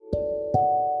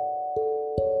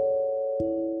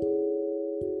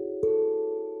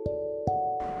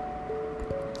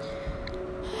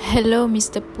Hello,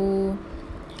 Mr. Pooh.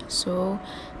 So,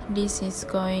 this is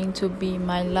going to be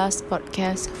my last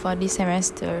podcast for this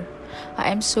semester.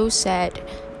 I am so sad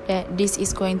that this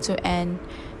is going to end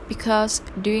because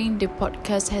doing the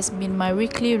podcast has been my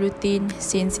weekly routine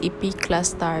since EP class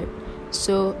start.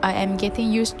 So, I am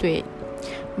getting used to it.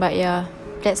 But yeah,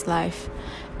 that's life.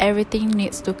 Everything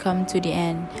needs to come to the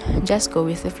end. Just go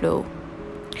with the flow.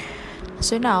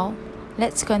 So now,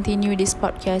 let's continue this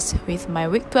podcast with my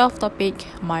week 12 topic,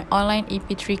 my online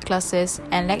EP3 classes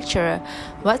and lecturer.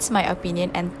 What's my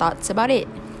opinion and thoughts about it?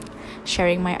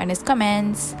 Sharing my honest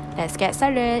comments. Let's get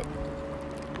started.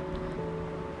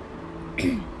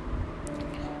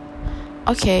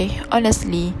 Okay,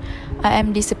 honestly, I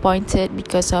am disappointed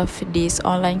because of these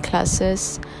online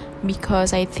classes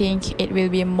because I think it will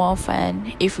be more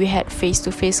fun if we had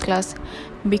face-to-face class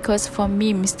because for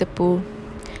me, Mr. Pooh,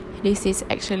 this is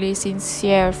actually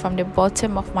sincere from the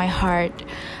bottom of my heart.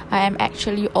 I am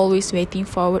actually always waiting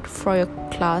forward for your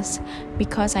class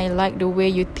because I like the way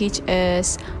you teach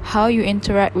us, how you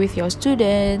interact with your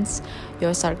students,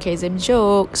 your sarcasm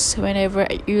jokes, whenever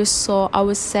you saw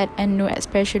our sad and no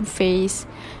expression face,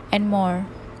 and more.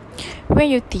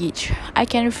 When you teach, I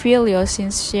can feel your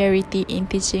sincerity in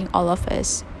teaching all of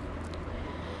us.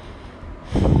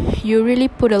 You really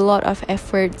put a lot of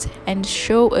effort and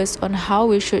show us on how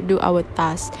we should do our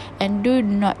tasks and do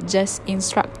not just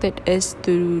instructed us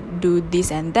to do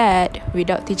this and that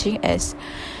without teaching us.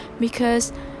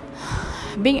 Because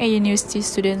being a university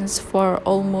student for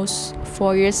almost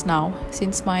 4 years now,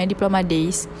 since my diploma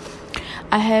days,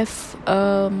 I have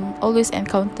always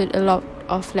encountered a lot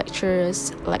of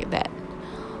lecturers like that,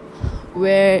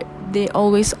 where they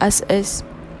always ask us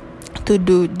to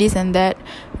do this and that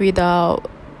without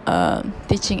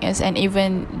teaching us, and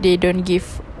even they don't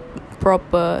give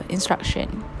proper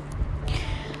instruction.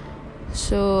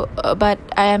 So but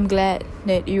I am glad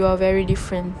that you are very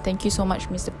different. Thank you so much,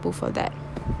 Mr. Pooh, for that.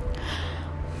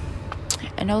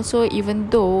 And also, even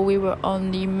though we were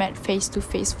only met face to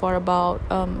face for about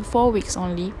 4 weeks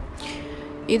only,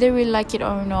 either we like it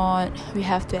or not, we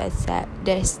have to accept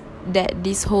that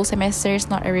this whole semester is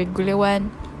not a regular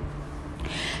one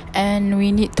and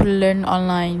we need to learn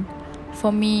online.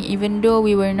 For me, even though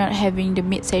we were not having the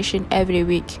mid session every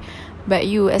week, but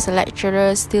you as a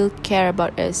lecturer still care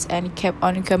about us and kept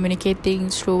on communicating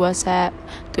through WhatsApp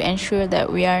to ensure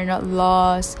that we are not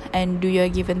lost and do your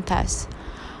given tasks.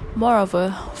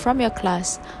 Moreover, from your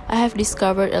class, I have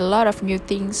discovered a lot of new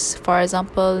things. For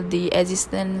example, the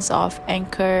existence of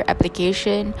Anchor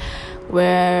application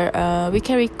where we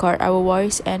can record our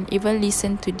voice and even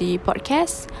listen to the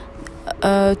podcast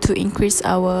to increase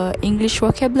our English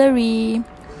vocabulary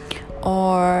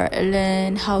or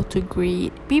learn how to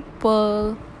greet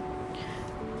people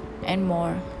and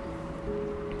more.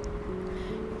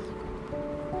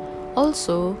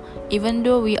 Also, even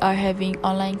though we are having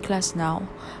online class now,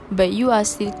 but you are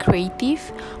still creative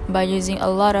by using a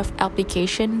lot of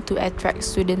application to attract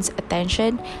students'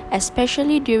 attention,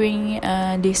 especially during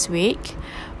this week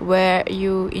where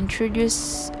you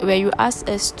ask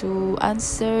us to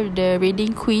answer the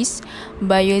reading quiz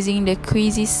by using the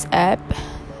Quizzes app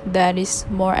that is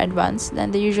more advanced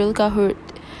than the usual Kahoot.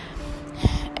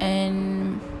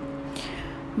 And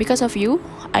because of you,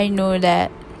 I know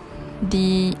that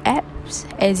the apps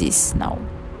exist now.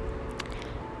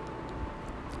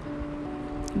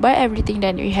 By everything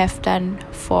that you have done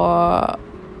for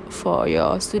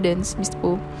your students, Mr.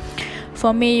 Pooh,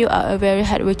 for me, you are a very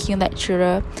hardworking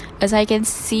lecturer, as I can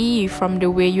see from the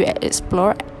way you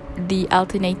explore the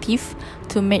alternative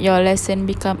to make your lesson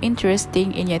become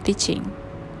interesting in your teaching.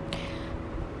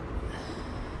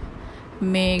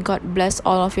 May God bless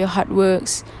all of your hard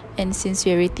works and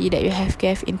sincerity that you have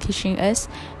gave in teaching us,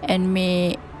 and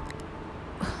may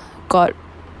God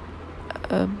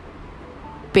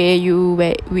pay you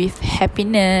with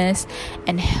happiness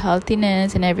and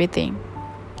healthiness and everything.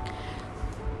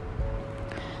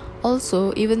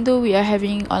 Also, even though we are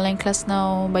having online class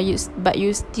now, but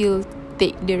you still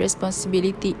take the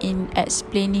responsibility in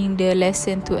explaining the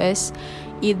lesson to us,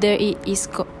 either it is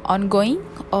ongoing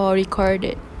or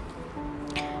recorded.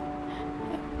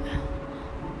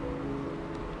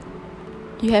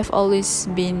 You have always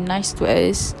been nice to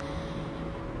us.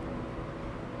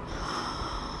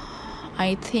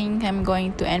 I think I'm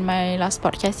going to end my last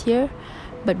podcast here.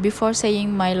 But before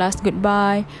saying my last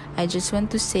goodbye, I just want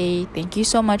to say thank you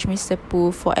so much, Mr.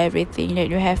 Pooh, for everything that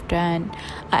you have done.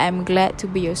 I am glad to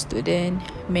be your student.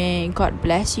 May God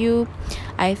bless you.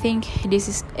 I think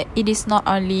it is not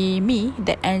only me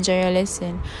that enjoy your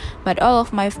lesson, but all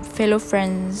of my fellow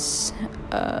friends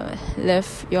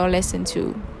love your lesson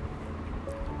too.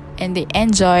 and they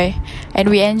enjoy, and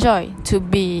we enjoy to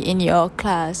be in your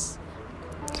class.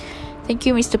 Thank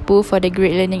you, Mr. Pooh, for the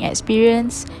great learning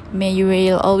experience. May you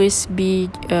will always be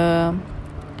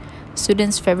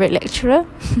students' favorite lecturer.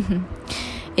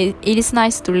 It is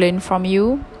nice to learn from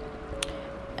you,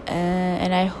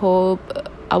 and I hope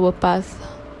our path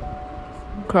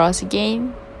cross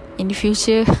again in the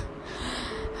future.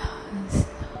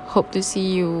 Hope to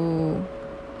see you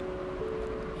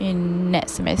in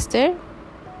next semester.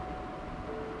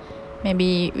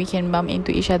 Maybe we can bump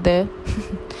into each other.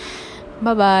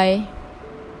 Bye bye.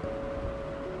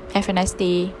 Have a nice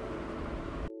day.